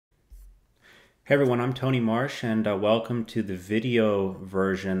Hey everyone, I'm Tony Marsh, and welcome to the video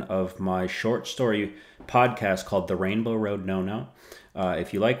version of my short story podcast called The Rainbow Road No No.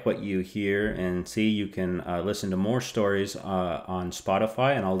 If you like what you hear and see, you can listen to more stories on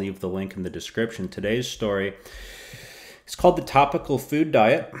Spotify, and I'll leave the link in the description. Today's story is called The Topical Food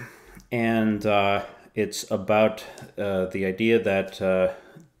Diet, and it's about the idea that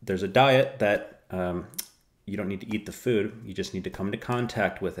there's a diet that you don't need to eat the food, you just need to come into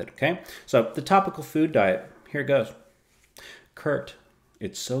contact with it, okay? So, the topical food diet, here it goes. Kurt,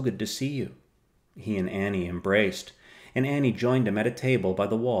 it's so good to see you. He and Annie embraced, and Annie joined him at a table by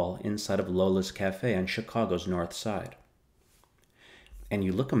the wall inside of Lola's Cafe on Chicago's North Side. And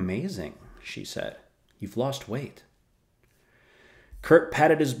you look amazing, she said. You've lost weight. Kurt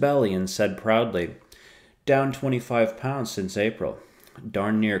patted his belly and said proudly, down 25 pounds since April.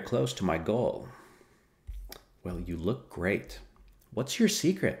 Darn near close to my goal. Well, you look great. What's your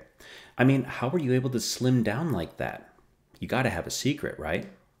secret? I mean, how were you able to slim down like that? You gotta have a secret, right?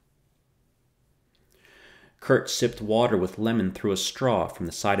 Kurt sipped water with lemon through a straw from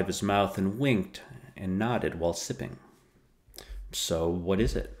the side of his mouth and winked and nodded while sipping. So, what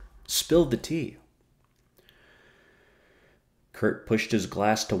is it? Spill the tea. Kurt pushed his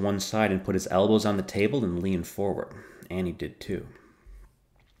glass to one side and put his elbows on the table and leaned forward. Annie did too.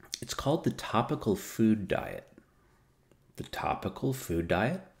 It's called the Topical Food Diet. The Topical Food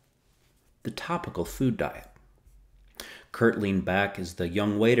Diet? The Topical Food Diet. Kurt leaned back as the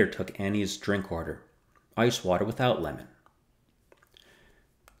young waiter took Annie's drink order. Ice water without lemon.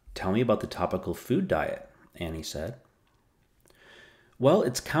 Tell me about the Topical Food Diet, Annie said. Well,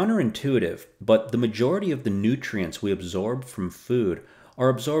 it's counterintuitive, but the majority of the nutrients we absorb from food are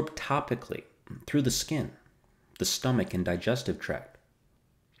absorbed topically, through the skin, the stomach, and digestive tract.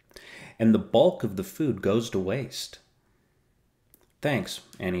 And the bulk of the food goes to waste. Thanks,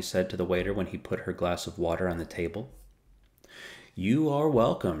 Annie said to the waiter when he put her glass of water on the table. You are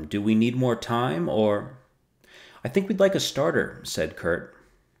welcome. Do we need more time, or... I think we'd like a starter, said Kurt.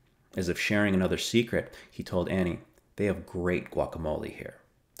 As if sharing another secret, he told Annie, they have great guacamole here.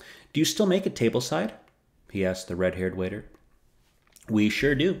 Do you still make it tableside? He asked the red-haired waiter. We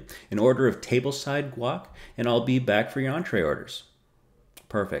sure do. An order of tableside guac, and I'll be back for your entree orders.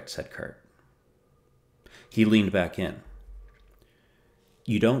 Perfect, said Kurt. He leaned back in.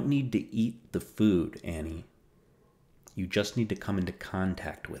 You don't need to eat the food, Annie. You just need to come into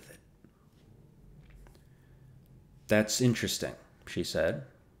contact with it. That's interesting, she said.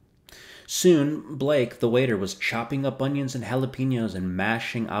 Soon, Blake, the waiter, was chopping up onions and jalapenos and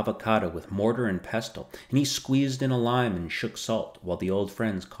mashing avocado with mortar and pestle, and he squeezed in a lime and shook salt while the old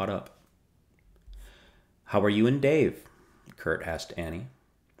friends caught up. How are you and Dave? Kurt asked Annie.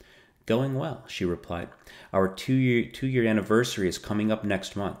 Going well, she replied. Our two-year anniversary is coming up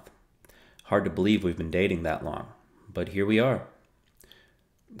next month. Hard to believe we've been dating that long, but here we are.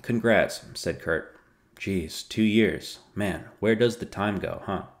 Congrats, said Kurt. Geez, 2 years. Man, where does the time go,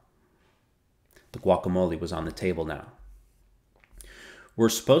 huh? The guacamole was on the table now. We're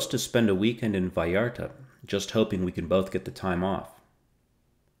supposed to spend a weekend in Vallarta, just hoping we can both get the time off.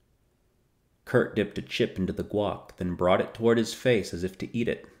 Kurt dipped a chip into the guac, then brought it toward his face as if to eat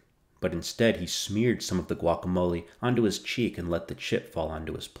it. But instead he smeared some of the guacamole onto his cheek and let the chip fall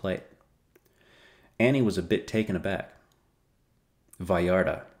onto his plate. Annie was a bit taken aback.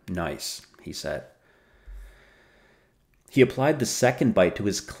 Vallarta, nice, he said. He applied the second bite to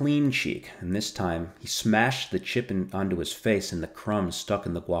his clean cheek, and this time he smashed the chip onto his face and the crumbs stuck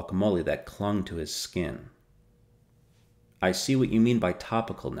in the guacamole that clung to his skin. I see what you mean by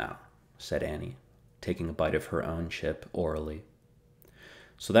topical now, said Annie, taking a bite of her own chip orally.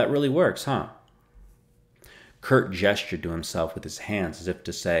 So that really works, huh? Kurt gestured to himself with his hands as if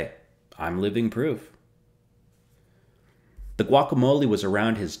to say, I'm living proof. The guacamole was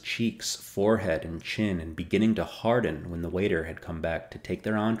around his cheeks, forehead, and chin and beginning to harden when the waiter had come back to take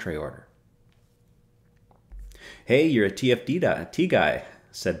their entree order. Hey, you're a TFD guy,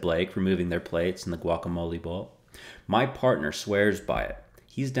 said Blake, removing their plates and the guacamole bowl. My partner swears by it.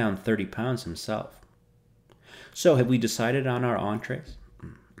 He's down 30 pounds himself. So have we decided on our entrees?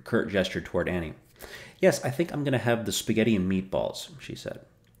 Kurt gestured toward Annie. Yes, I think I'm going to have the spaghetti and meatballs, she said.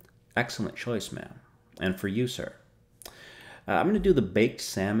 Excellent choice, ma'am. And for you, sir. I'm going to do the baked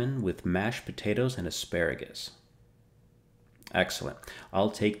salmon with mashed potatoes and asparagus. Excellent.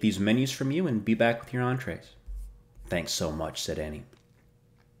 I'll take these menus from you and be back with your entrees. Thanks so much, said Annie.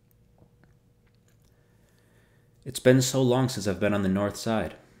 It's been so long since I've been on the north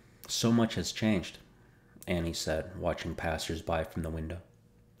side. So much has changed, Annie said, watching passers-by from the window.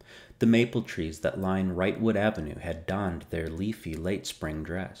 The maple trees that line Wrightwood Avenue had donned their leafy late spring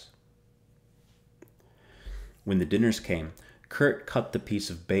dress. When the dinners came, Kurt cut the piece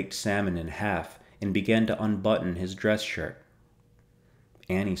of baked salmon in half and began to unbutton his dress shirt.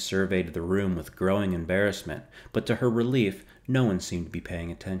 Annie surveyed the room with growing embarrassment, but to her relief, no one seemed to be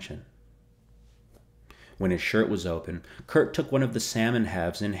paying attention. When his shirt was open, Kurt took one of the salmon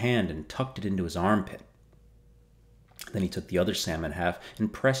halves in hand and tucked it into his armpit. Then he took the other salmon half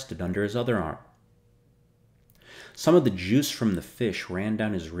and pressed it under his other arm. Some of the juice from the fish ran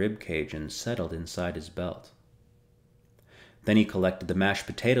down his rib cage and settled inside his belt. Then he collected the mashed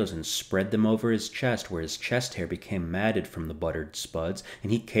potatoes and spread them over his chest, where his chest hair became matted from the buttered spuds,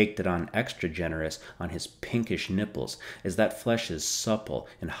 and he caked it on extra generous on his pinkish nipples, as that flesh is supple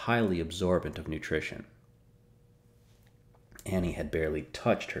and highly absorbent of nutrition. Annie had barely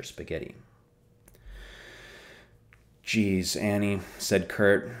touched her spaghetti. "Geez, Annie," said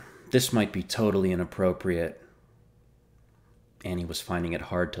Kurt, "this might be totally inappropriate." Annie was finding it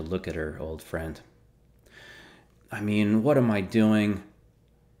hard to look at her old friend. "I mean, what am I doing?"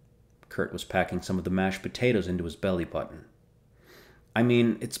 Kurt was packing some of the mashed potatoes into his belly button. "I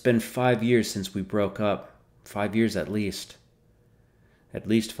mean, it's been 5 years since we broke up. 5 years at least." "At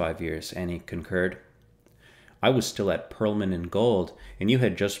least 5 years," Annie concurred. "I was still at Perlman and Gold, and you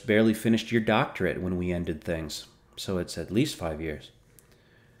had just barely finished your doctorate when we ended things. So it's at least 5 years."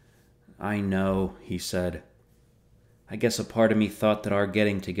 "I know," he said. "I guess a part of me thought that our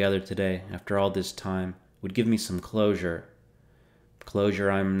getting together today, after all this time, would give me some closure.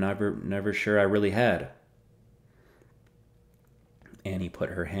 Closure I'm never sure I really had." Annie put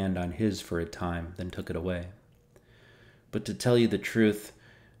her hand on his for a time, then took it away. "But to tell you the truth,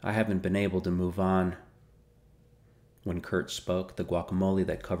 I haven't been able to move on." When Kurt spoke, the guacamole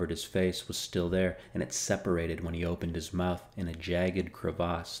that covered his face was still there, and it separated when he opened his mouth in a jagged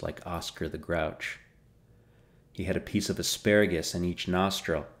crevasse like Oscar the Grouch. He had a piece of asparagus in each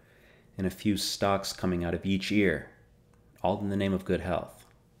nostril, and a few stalks coming out of each ear, all in the name of good health.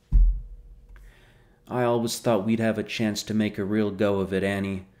 "I always thought we'd have a chance to make a real go of it,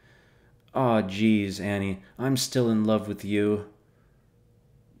 Annie. Aw, geez, Annie, I'm still in love with you."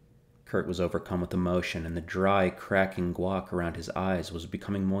 Kurt was overcome with emotion, and the dry, cracking guac around his eyes was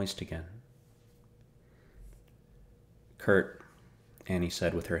becoming moist again. "Kurt," Annie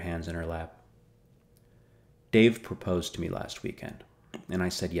said with her hands in her lap, "Dave proposed to me last weekend, and I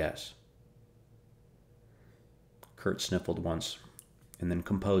said yes." Kurt sniffled once, and then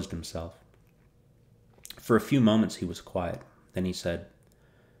composed himself. For a few moments he was quiet. Then he said,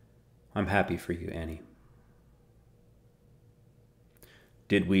 "I'm happy for you, Annie."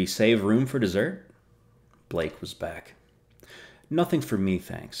 "Did we save room for dessert?" Blake was back. "Nothing for me,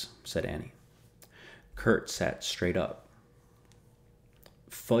 thanks," said Annie. Kurt sat straight up.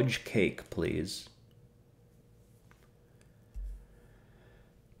 "Fudge cake, please."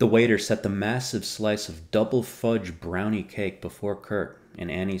 The waiter set the massive slice of double fudge brownie cake before Kurt,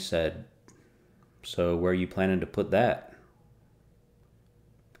 and Annie said, "So where are you planning to put that?"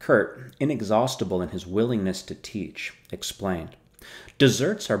 Kurt, inexhaustible in his willingness to teach, explained,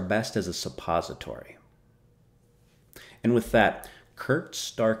 "Desserts are best as a suppository." And with that, Kurt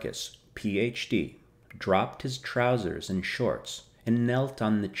Starkus, Ph.D., dropped his trousers and shorts and knelt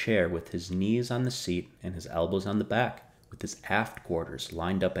on the chair with his knees on the seat and his elbows on the back, with his aft quarters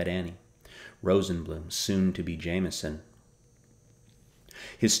lined up at Annie, Rosenblum, soon to be Jameson.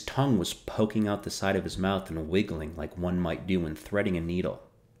 His tongue was poking out the side of his mouth and wiggling like one might do when threading a needle.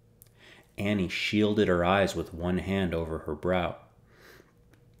 Annie shielded her eyes with one hand over her brow,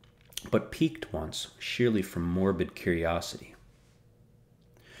 but peeked once, sheerly from morbid curiosity.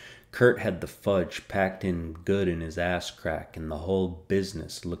 Kurt had the fudge packed in good in his ass crack, and the whole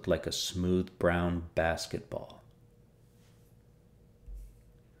business looked like a smooth brown basketball.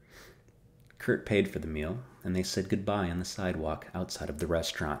 Kurt paid for the meal, and they said goodbye on the sidewalk outside of the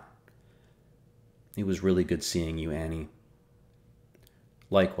restaurant. "It was really good seeing you, Annie."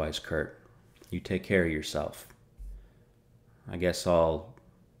 "Likewise, Kurt. You take care of yourself." "I guess I'll..."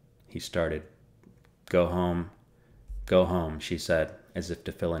 he started. Go home, she said, as if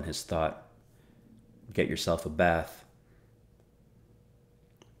to fill in his thought. "Get yourself a bath."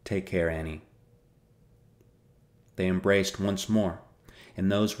 "Take care, Annie." They embraced once more,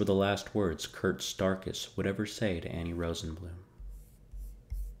 and those were the last words Kurt Starkus would ever say to Annie Rosenblum.